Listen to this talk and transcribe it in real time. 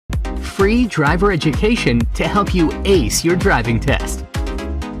free driver education to help you ace your driving test.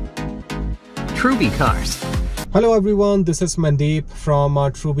 Trubicars. Hello everyone, this is Mandeep from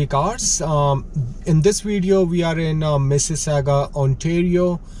Trubicars. In this video we are in Mississauga,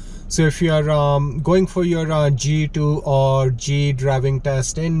 Ontario. So if you are going for your G2 or G driving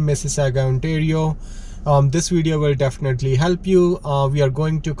test in Mississauga, Ontario, this video will definitely help you. We are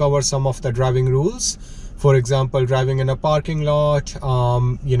going to cover some of the driving rules. For example, driving in a parking lot,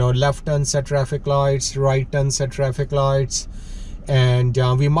 left turn set traffic lights, right turn set traffic lights, and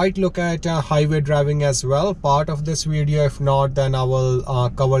we might look at highway driving as well, part of this video. If not, then I will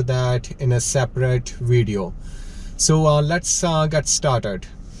cover that in a separate video. So let's get started.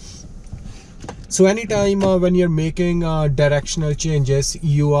 So anytime when you're making directional changes,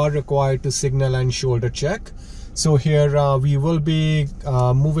 you are required to signal and shoulder check. So here we will be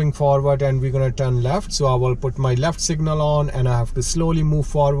moving forward and we're going to turn left. So I will put my left signal on and I have to slowly move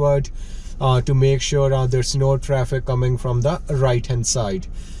forward to make sure there's no traffic coming from the right hand side.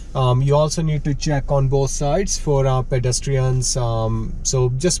 You also need to check on both sides for pedestrians.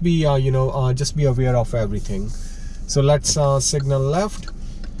 So just be just be aware of everything. So let's signal left.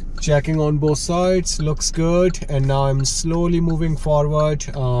 Checking on both sides, looks good, and now I'm slowly moving forward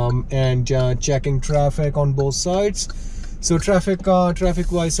and checking traffic on both sides. So traffic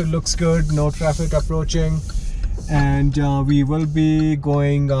wise it looks good, no traffic approaching, and we will be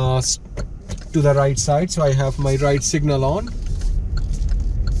going to the right side. So I have my right signal on.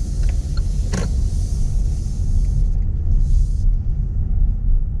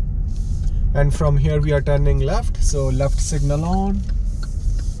 And from here we are turning left, so left signal on.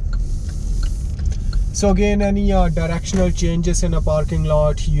 So again, any directional changes in a parking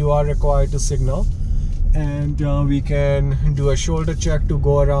lot, you are required to signal, and we can do a shoulder check to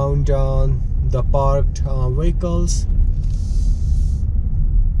go around the parked vehicles.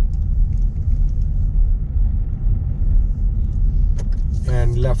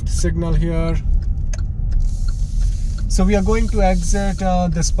 And left signal here. So we are going to exit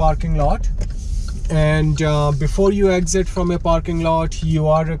this parking lot. And before you exit from a parking lot, you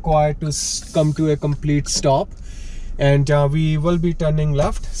are required to come to a complete stop, and we will be turning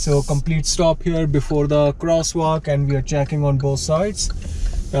left. So complete stop here before the crosswalk, and we are checking on both sides.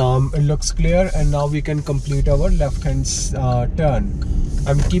 It looks clear, and now we can complete our left hand turn.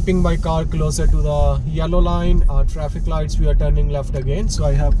 I'm keeping my car closer to the yellow line. Traffic lights, we are turning left again. So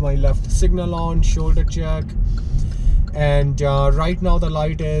I have my left signal on, shoulder check. And right now the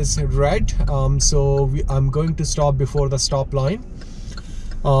light is red, so I'm going to stop before the stop line.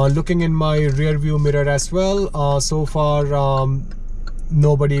 Looking in my rear view mirror as well, so far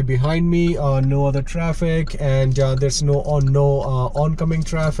nobody behind me, no other traffic, and there's no oncoming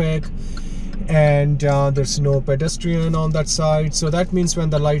traffic, and there's no pedestrian on that side. So that means when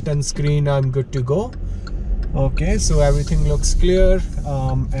the light turns green, I'm good to go. Okay, so everything looks clear,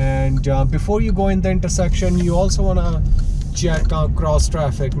 and before you go in the intersection, you also want to check cross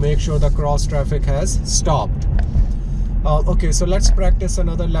traffic, make sure the cross traffic has stopped. Okay, so let's practice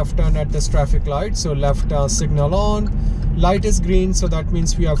another left turn at this traffic light. So left signal on, light is green, so that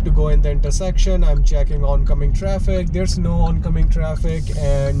means we have to go in the intersection. I'm checking oncoming traffic, there's no oncoming traffic,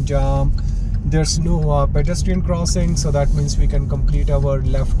 and there's no pedestrian crossing, so that means we can complete our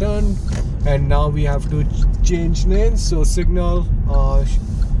left turn. And now we have to change lanes, so signal,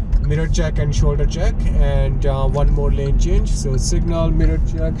 mirror check and shoulder check, and one more lane change. So signal, mirror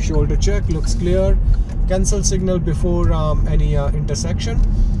check, shoulder check, looks clear. Cancel signal before any intersection.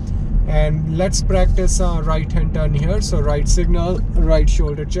 And let's practice right hand turn here. So right signal, right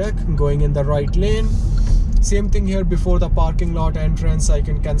shoulder check, going in the right lane. Same thing here before the parking lot entrance. I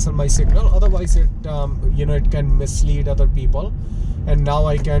can cancel my signal, otherwise it it can mislead other people. And now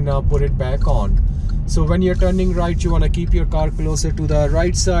I can put it back on. So when you're turning right, you want to keep your car closer to the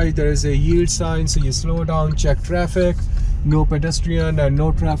right side. There is a yield sign, so you slow down, check traffic, no pedestrian and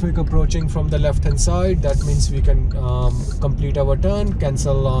no traffic approaching from the left hand side. That means we can complete our turn,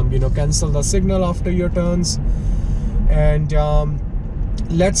 cancel cancel the signal after your turns. And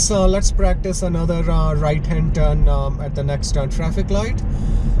let's practice another right hand turn at the next traffic light.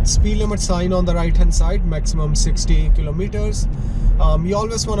 Speed limit sign on the right hand side, maximum 60 kilometers. You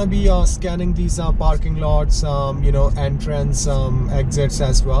always want to be scanning these parking lots, entrance, exits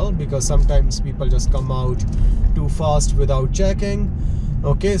as well, because sometimes people just come out too fast without checking.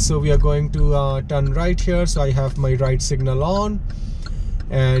 Okay, so we are going to turn right here. So I have my right signal on,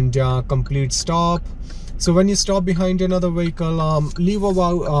 and complete stop. So when you stop behind another vehicle, leave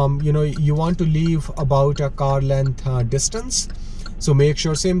about you want to leave about a car length distance. So make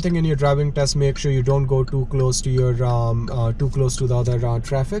sure, same thing in your driving test, make sure you don't go too close to your too close to the other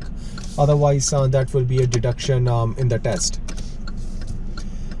traffic, otherwise that will be a deduction in the test.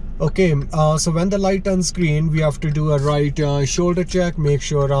 Okay, so when the light turns green, we have to do a right shoulder check. Make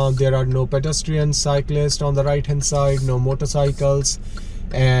sure there are no pedestrians, cyclists on the right hand side, no motorcycles,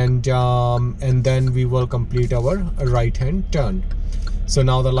 and then we will complete our right hand turn. So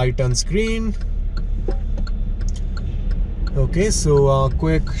now the light turns green. Okay, so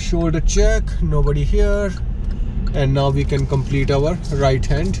quick shoulder check, nobody here, and now we can complete our right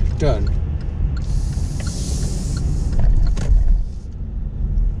hand turn.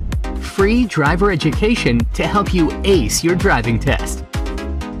 Free driver education to help you ace your driving test.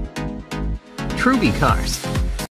 Trubicars.